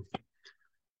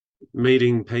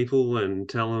meeting people and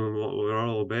telling them what we're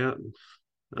all about.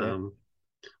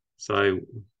 So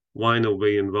Wayne will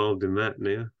be involved in that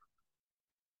now.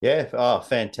 Yeah. Oh,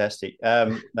 fantastic.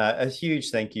 A huge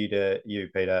thank you to you,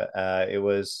 Peter. It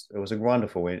was a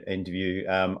wonderful interview.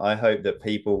 I hope that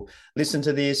people listen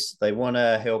to this. They want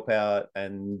to help out,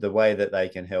 and the way that they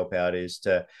can help out is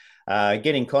to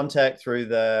get in contact through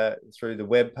the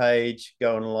webpage.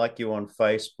 Go and like you on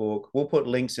Facebook. We'll put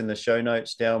links in the show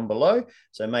notes down below.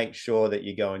 So make sure that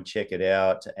you go and check it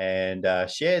out and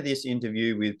share this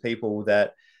interview with people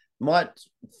that might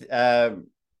uh,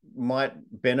 might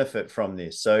benefit from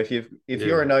this. So if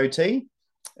you're an OT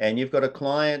and you've got a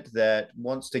client that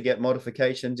wants to get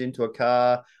modifications into a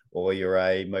car, or you're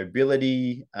a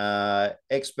mobility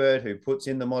expert who puts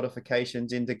in the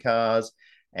modifications into cars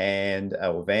and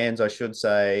or vans, I should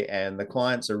say, and the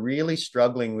clients are really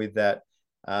struggling with that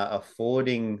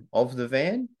affording of the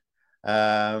van,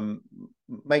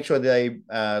 make sure they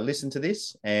listen to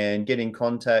this and get in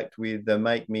contact with the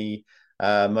Make Me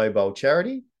Mobile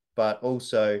charity. But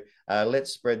also,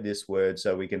 let's spread this word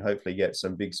so we can hopefully get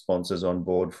some big sponsors on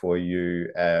board for you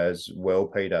as well,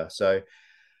 Peter. So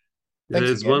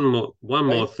there's again. one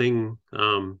more thing.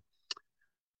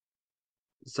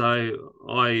 So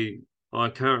I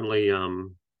currently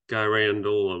go around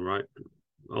all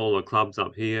the clubs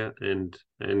up here and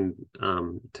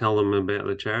tell them about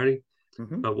the charity.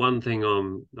 Mm-hmm. But one thing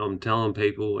I'm telling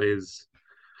people is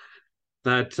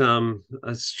that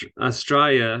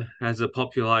Australia has a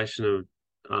population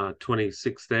of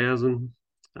 26,000,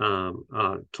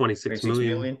 26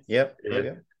 million. Yep. Yeah.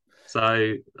 Yep.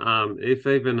 So if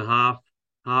even half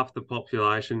the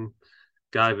population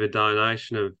gave a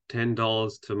donation of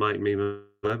 $10 to Make Me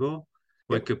Mobile,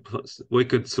 yep, we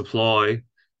could supply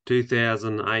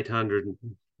 2,800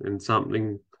 and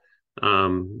something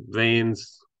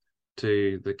vans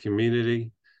to the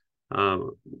community,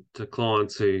 to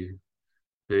clients who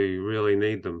really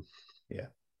need them. Yeah.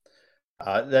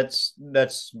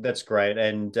 That's great.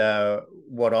 And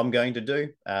what I'm going to do,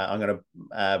 I'm going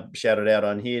to shout it out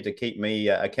on here to keep me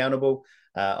accountable.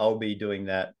 I'll be doing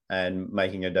that and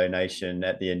making a donation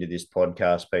at the end of this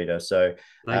podcast, Peter. So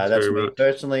that's me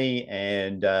personally,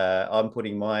 and I'm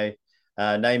putting my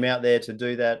name out there to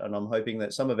do that. And I'm hoping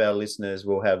that some of our listeners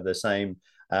will have the same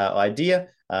idea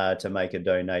to make a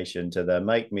donation to the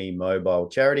Make Me Mobile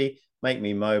charity,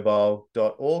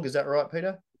 makememobile.org. Is that right,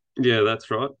 Peter? Yeah, that's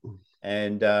right.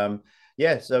 And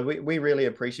so we really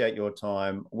appreciate your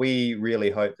time. We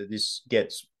really hope that this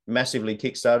gets massively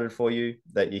kickstarted for you,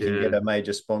 that you can get a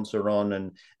major sponsor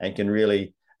on and can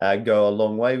really go a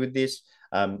long way with this.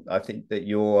 I think that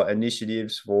your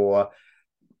initiatives for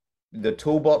the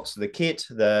toolbox, the kit,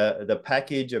 the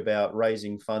package about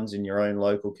raising funds in your own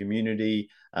local community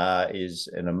is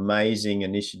an amazing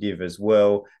initiative as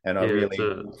well. And I really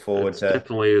look forward to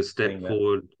definitely a step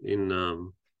forward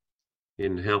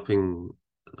in helping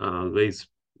these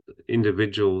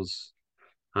individuals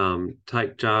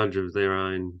take charge of their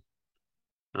own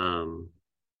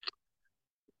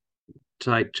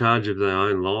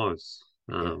lives.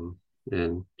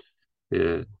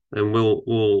 And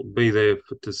we'll be there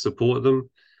to support them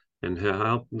and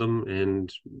help them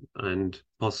and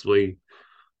possibly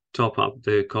top up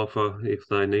their coffer if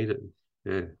they need it.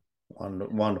 Yeah.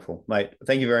 Wonderful, mate.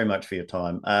 Thank you very much for your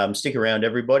time. Stick around,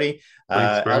 everybody.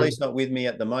 Ali's not with me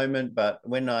at the moment, but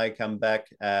when I come back,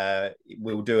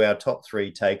 we'll do our top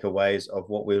 3 takeaways of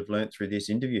what we've learned through this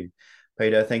interview.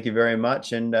 Peter, thank you very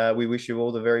much, and we wish you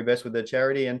all the very best with the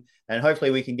charity, and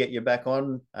hopefully we can get you back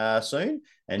on soon,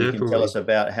 and Definitely. You can tell us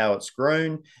about how it's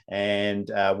grown and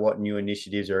what new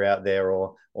initiatives are out there,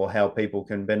 or how people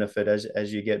can benefit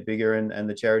as you get bigger and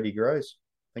the charity grows.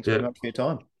 Thanks very much for your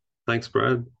time. Thanks,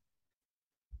 Brad.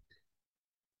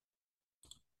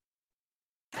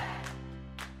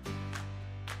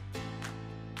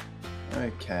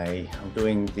 Okay, I'm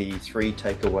doing the 3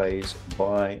 takeaways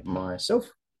by myself.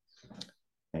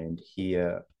 And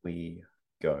here we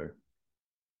go.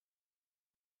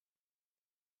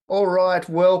 All right,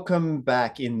 welcome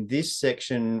back. In this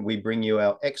section, we bring you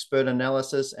our expert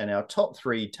analysis and our top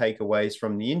 3 takeaways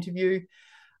from the interview.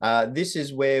 This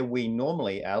is where we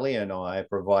normally, Ali and I,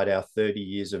 provide our 30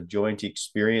 years of joint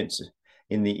experience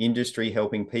in the industry,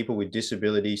 helping people with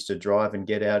disabilities to drive and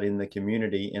get out in the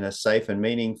community in a safe and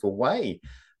meaningful way.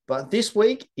 But this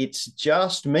week, it's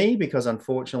just me because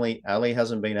unfortunately, Ali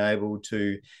hasn't been able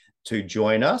to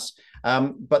join us.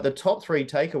 But the top 3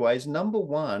 takeaways, number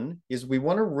 1 is we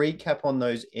want to recap on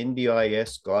those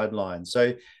NDIS guidelines.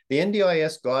 So the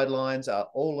NDIS guidelines are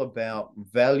all about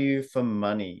value for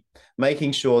money,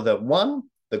 making sure that 1,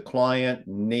 the client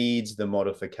needs the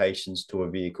modifications to a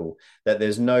vehicle, that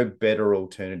there's no better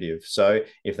alternative. So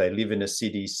if they live in a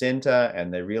city centre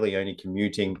and they're really only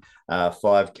commuting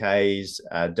 5Ks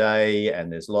a day and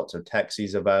there's lots of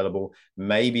taxis available,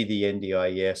 maybe the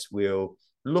NDIS will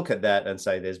look at that and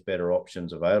say there's better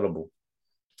options available.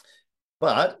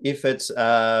 But if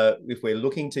we're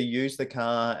looking to use the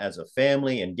car as a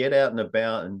family and get out and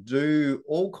about and do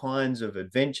all kinds of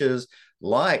adventures,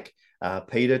 like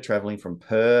Peter traveling from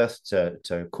Perth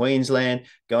to Queensland,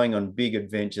 going on big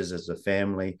adventures as a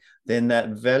family, then that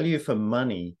value for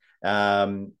money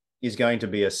is going to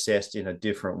be assessed in a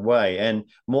different way. And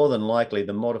more than likely,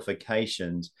 the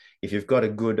modifications, if you've got a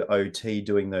good OT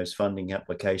doing those funding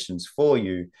applications for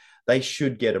you, they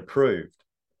should get approved.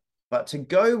 But to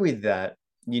go with that,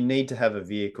 you need to have a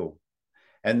vehicle.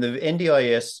 And the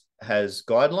NDIS has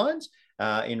guidelines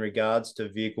in regards to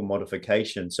vehicle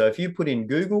modification. So if you put in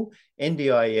Google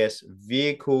NDIS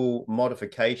vehicle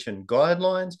modification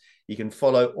guidelines, you can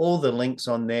follow all the links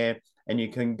on there, and you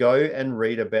can go and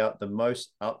read about the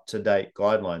most up-to-date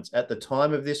guidelines. At the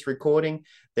time of this recording,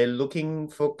 they're looking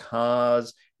for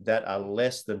cars that are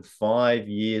less than 5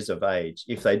 years of age.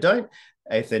 If they don't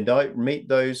meet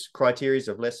those criteria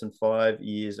of less than 5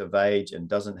 years of age and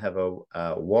doesn't have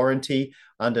a warranty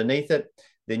underneath it,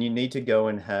 then you need to go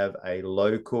and have a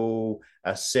local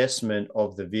assessment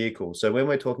of the vehicle. So when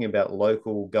we're talking about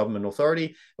local government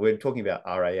authority, we're talking about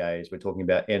RAAs, we're talking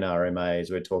about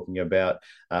NRMAs, we're talking about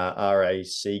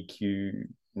RACQ.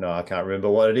 No, I can't remember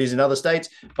what it is in other states,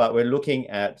 but we're looking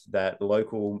at that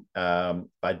local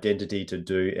identity to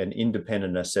do an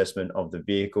independent assessment of the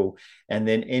vehicle. And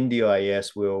then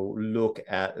NDIS will look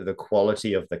at the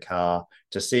quality of the car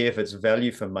to see if it's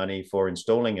value for money for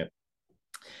installing it.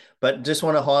 But just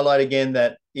want to highlight again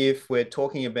that if we're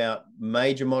talking about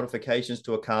major modifications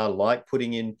to a car, like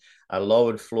putting in a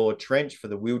lowered floor trench for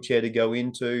the wheelchair to go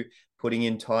into, putting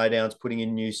in tie downs, putting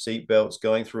in new seat belts,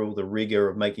 going through all the rigor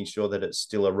of making sure that it's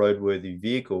still a roadworthy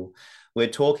vehicle, we're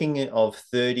talking of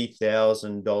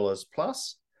 $30,000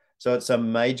 plus. So it's a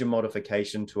major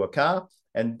modification to a car,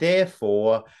 and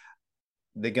therefore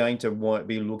they're going to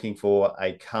be looking for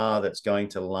a car that's going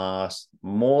to last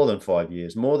more than 5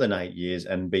 years, more than 8 years,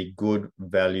 and be good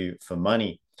value for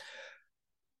money.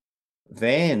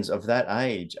 Vans of that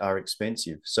age are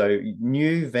expensive. So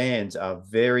new vans are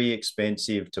very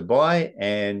expensive to buy.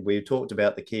 And we talked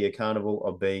about the Kia Carnival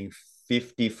of being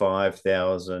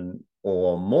 $55,000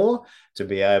 or more to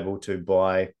be able to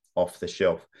buy off the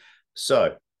shelf.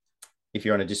 So if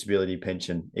you're on a disability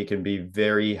pension, it can be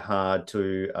very hard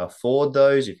to afford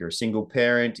those. If you're a single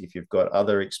parent, if you've got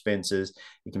other expenses,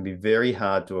 it can be very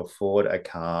hard to afford a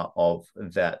car of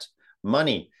that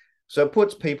money. So it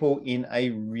puts people in a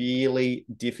really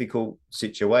difficult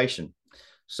situation.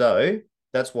 So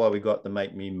that's why we got the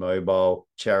Make Me Mobile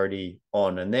charity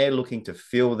on, and they're looking to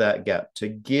fill that gap, to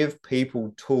give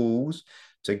people tools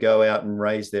to go out and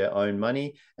raise their own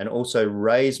money, and also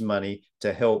raise money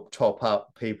to help top up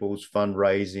people's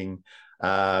fundraising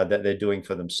that they're doing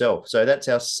for themselves. So that's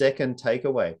our second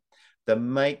takeaway. The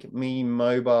Make Me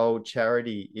Mobile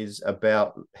charity is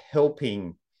about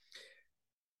helping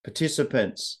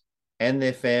participants and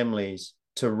their families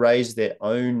to raise their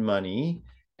own money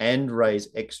and raise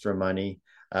extra money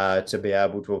to be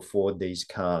able to afford these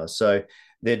cars. So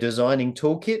they're designing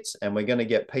toolkits, and we're going to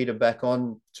get Peter back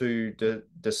on to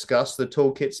discuss the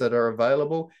toolkits that are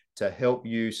available to help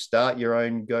you start your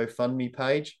own GoFundMe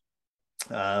page,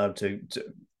 to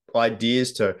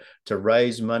ideas to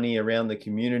raise money around the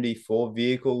community for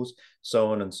vehicles,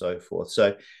 so on and so forth.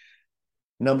 So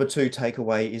number 2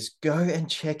 takeaway is go and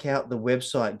check out the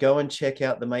website. Go and check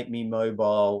out the Make Me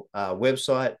Mobile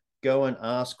website. Go and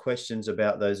ask questions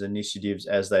about those initiatives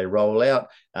as they roll out.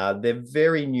 They're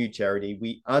very new charity.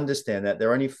 We understand that.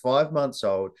 They're only 5 months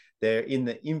old. They're in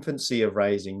the infancy of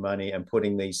raising money and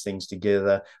putting these things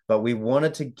together. But we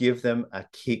wanted to give them a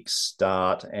kick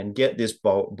start and get this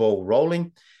ball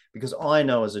rolling, because I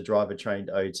know as a driver trained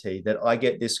OT that I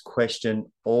get this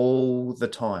question all the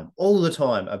time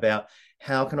about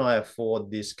how can I afford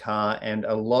this car? And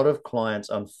a lot of clients,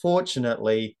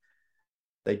 unfortunately,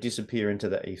 they disappear into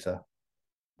the ether.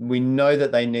 We know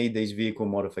that they need these vehicle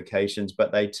modifications,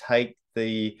 but they take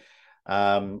the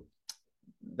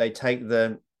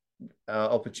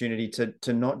opportunity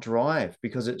to not drive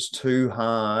because it's too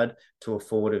hard to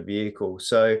afford a vehicle.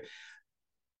 So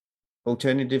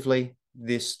alternatively,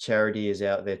 this charity is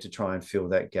out there to try and fill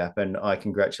that gap. And I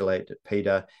congratulate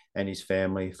Peter and his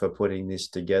family for putting this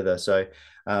together. So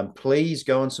please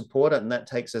go and support it. And that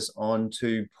takes us on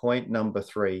to point number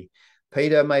 3.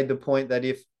 Peter made the point that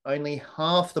if only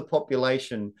half the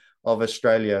population of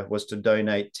Australia was to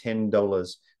donate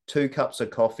 $10, 2 cups of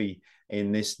coffee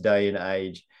in this day and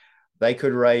age, they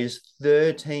could raise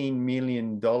 $13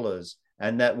 million,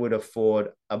 and that would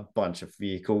afford a bunch of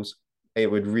vehicles. It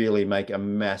would really make a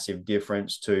massive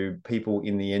difference to people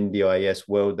in the NDIS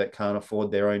world that can't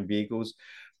afford their own vehicles.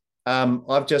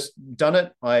 I've just done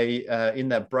it. In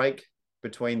that break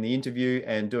between the interview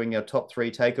and doing our top 3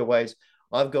 takeaways,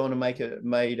 I've gone and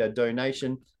made a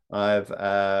donation. I've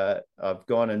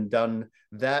gone and done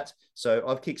that. So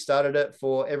I've kickstarted it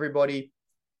for everybody.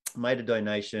 made a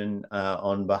donation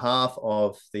on behalf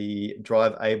of the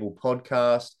Drive Able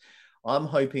podcast. I'm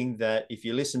hoping that if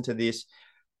you listen to this,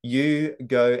 you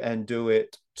go and do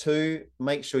it too.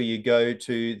 Make sure you go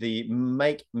to the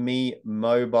Make Me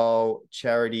Mobile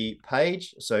charity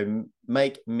page. So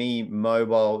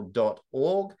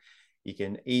makememobile.org. You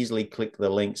can easily click the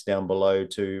links down below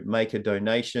to make a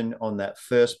donation on that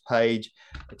first page.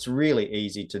 It's really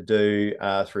easy to do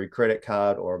through credit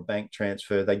card or a bank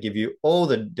transfer. They give you all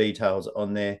the details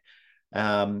on there.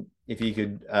 If you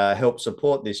could help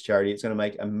support this charity, it's going to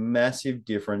make a massive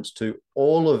difference to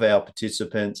all of our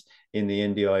participants in the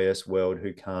NDIS world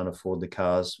who can't afford the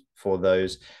cars for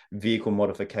those vehicle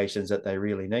modifications that they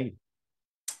really need.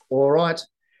 All right.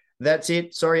 That's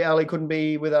it. Sorry, Ali couldn't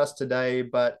be with us today,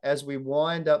 but as we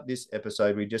wind up this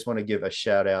episode, we just want to give a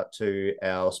shout out to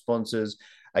our sponsors.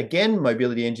 Again,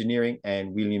 Mobility Engineering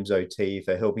and Williams OT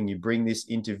for helping you bring this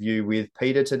interview with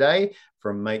Peter today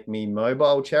from Make Me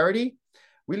Mobile charity.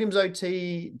 Williams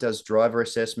OT does driver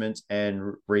assessments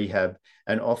and rehab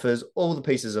and offers all the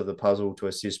pieces of the puzzle to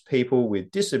assist people with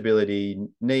disability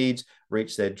needs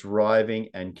reach their driving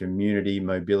and community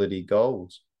mobility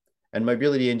goals. And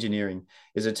Mobility Engineering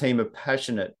is a team of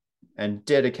passionate and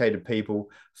dedicated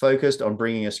people focused on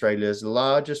bringing Australia's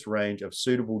largest range of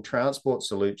suitable transport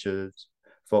solutions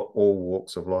for all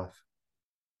walks of life.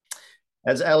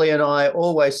 As Ali and I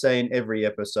always say in every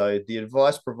episode, the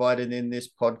advice provided in this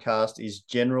podcast is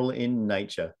general in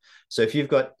nature. So if you've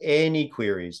got any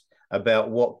queries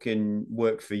about what can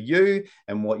work for you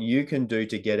and what you can do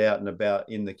to get out and about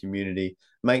in the community,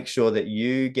 make sure that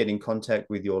you get in contact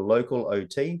with your local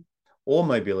OT or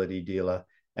mobility dealer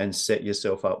and set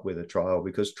yourself up with a trial,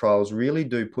 because trials really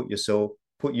do put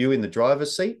you in the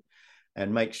driver's seat.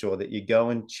 And make sure that you go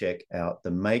and check out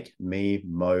the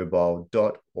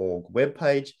makememobile.org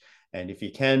webpage. And if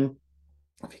you can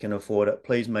afford it,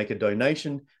 please make a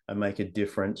donation and make a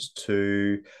difference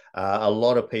to a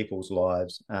lot of people's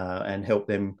lives and help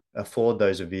them afford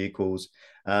those vehicles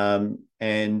and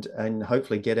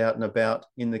hopefully get out and about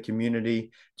in the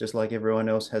community just like everyone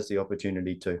else has the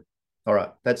opportunity to. All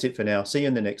right, that's it for now. See you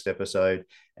in the next episode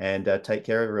and take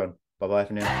care, everyone. Bye-bye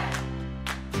for now.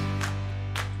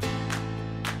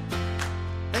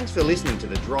 Thanks for listening to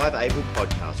the Drive Able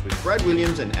podcast with Brad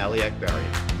Williams and Ali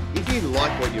Akbarian. If you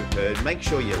like what you've heard, make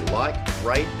sure you like,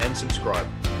 rate and subscribe.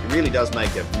 It really does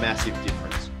make a massive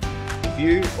difference. If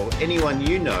you or anyone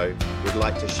you know would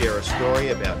like to share a story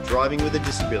about driving with a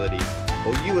disability,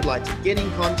 or you would like to get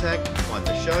in contact, find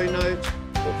the show notes,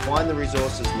 or find the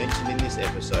resources mentioned in this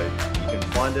episode, you can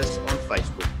find us on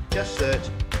Facebook. Just search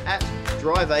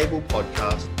 @Drive Able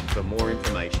Podcast for more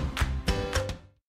information.